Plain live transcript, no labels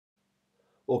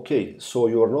Okay, so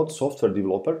you are not software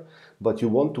developer, but you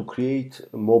want to create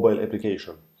a mobile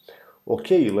application.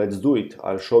 Okay, let's do it.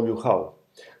 I'll show you how.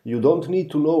 You don't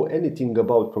need to know anything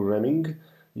about programming.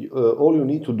 All you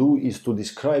need to do is to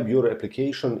describe your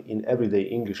application in everyday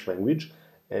English language,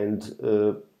 and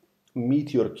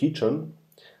Meteor Kitchen,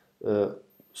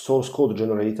 source code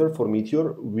generator for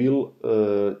Meteor, will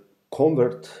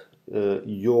convert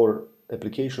your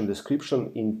application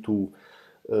description into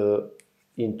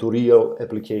real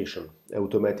application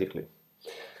automatically.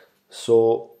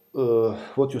 So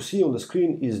what you see on the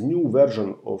screen is new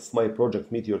version of my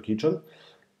project Meteor Kitchen.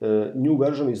 New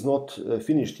version is not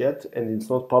finished yet and it's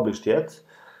not published yet.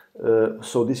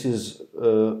 So this is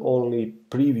only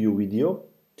preview video.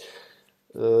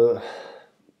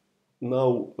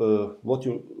 Now what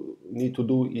you need to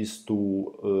do is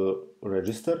to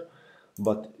register,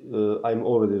 but I'm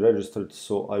already registered,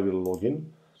 so I will log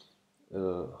in.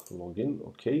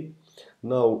 Okay.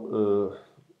 Now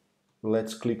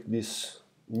let's click this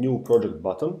new project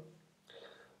button.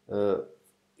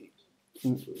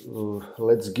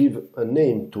 Let's give a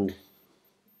name to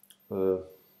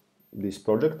this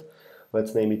project.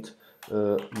 Let's name it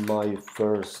my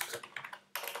first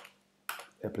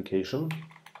application.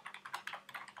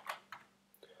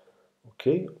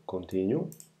 Okay, continue.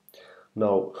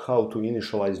 Now, how to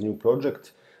initialize new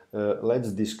project?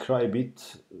 Let's describe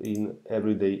it in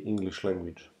everyday English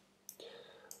language.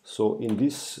 So in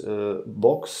this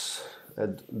box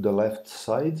at the left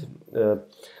side,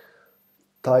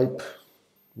 type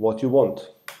what you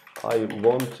want. I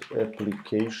want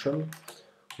application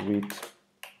with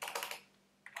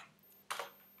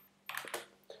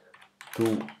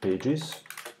 2 pages,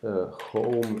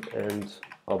 home and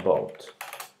about.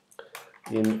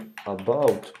 In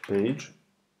about page,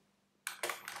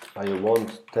 I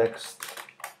want text,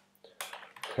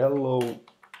 hello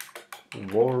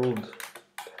world,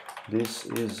 this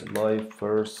is my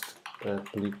first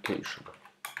application.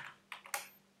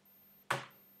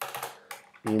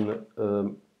 We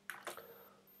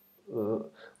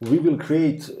will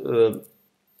create a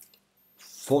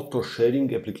photo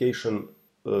sharing application,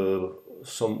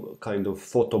 some kind of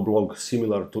photo blog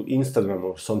similar to Instagram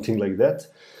or something like that.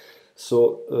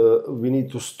 So we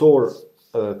need to store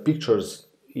pictures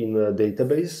in a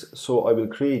database. So I will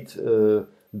create a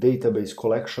database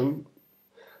collection.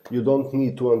 You don't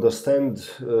need to understand,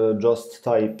 just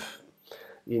type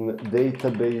in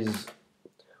database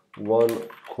one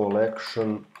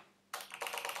collection,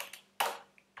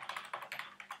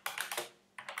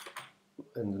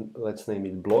 and let's name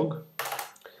it blog.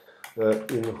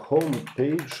 In home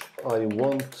page I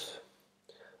want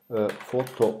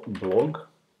photo blog,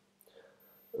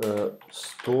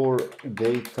 store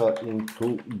data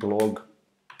into blog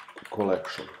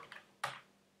collection,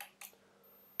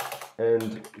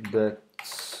 and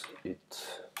that's it.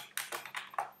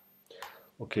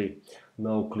 Okay,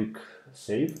 now click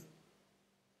save.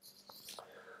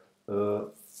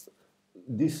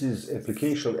 This is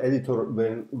application editor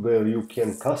where you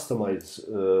can customize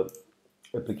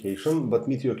application, but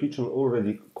Meteor Kitchen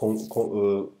already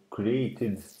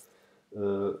created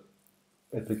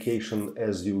application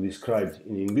as you described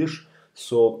in English.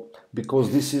 So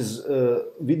because this is a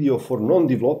video for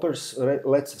non-developers,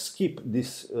 let's skip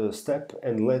this step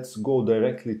and let's go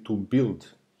directly to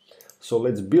build. So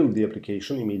let's build the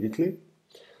application immediately.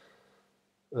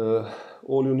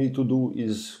 All you need to do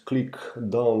is click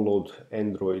download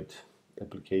Android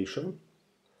application.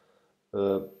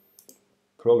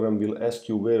 Program will ask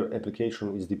you where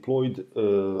application is deployed.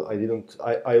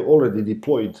 I already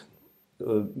deployed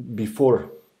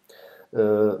before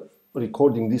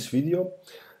recording this video,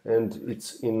 and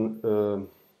it's in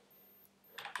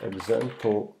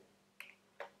example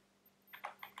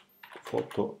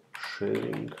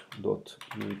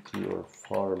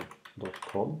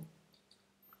photosharing.meteorfarm.com.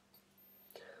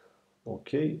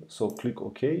 Okay, so click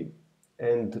OK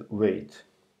and wait.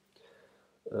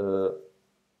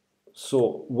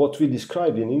 So what we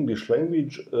described in English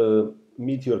language,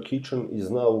 Meteor Kitchen is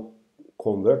now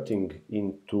converting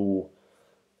into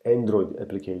Android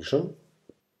application.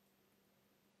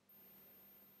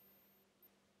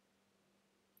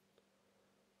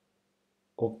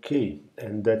 Okay,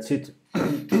 and that's it.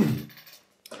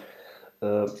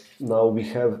 Now we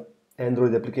have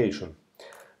Android application.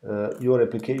 Your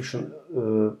application,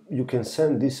 you can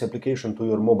send this application to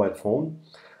your mobile phone.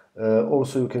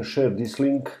 Also, you can share this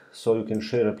link, so you can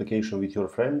share application with your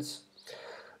friends.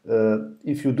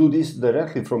 If you do this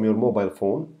directly from your mobile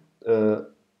phone,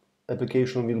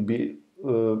 application will be,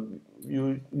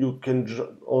 you can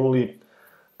only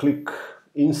click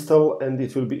install and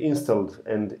it will be installed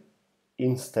and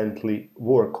instantly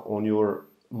work on your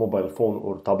mobile phone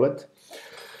or tablet.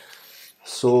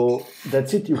 So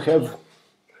that's it.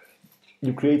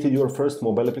 You created your first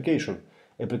mobile application.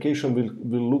 Application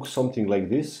will look something like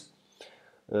this.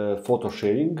 Photo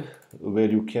sharing, where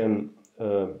you can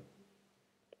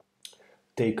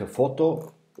take a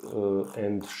photo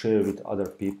and share with other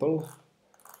people.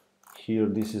 Here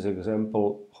this is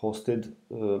example hosted,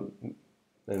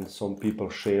 and some people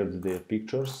shared their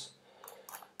pictures.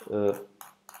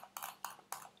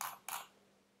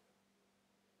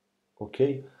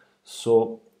 Okay,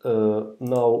 so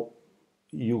now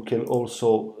you can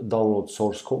also download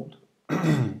source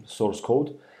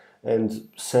code and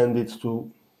send it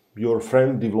to your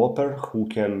friend developer who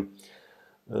can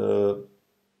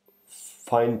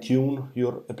fine-tune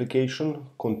your application,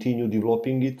 continue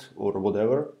developing it or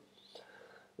whatever.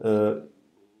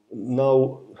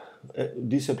 Now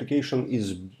this application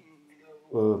is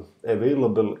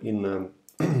available in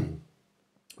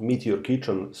Meteor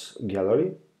Kitchen's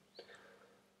gallery.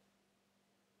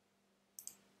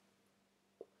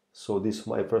 So this is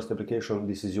my first application,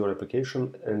 this is your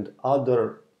application, and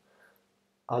other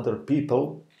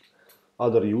people,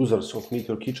 other users of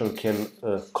Meteor Kitchen can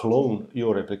clone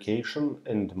your application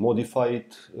and modify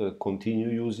it, continue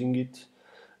using it.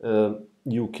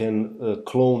 You can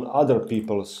clone other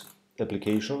people's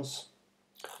applications,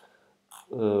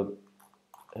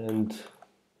 and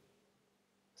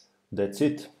that's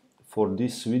it for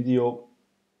this video.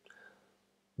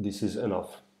 This is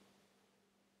enough.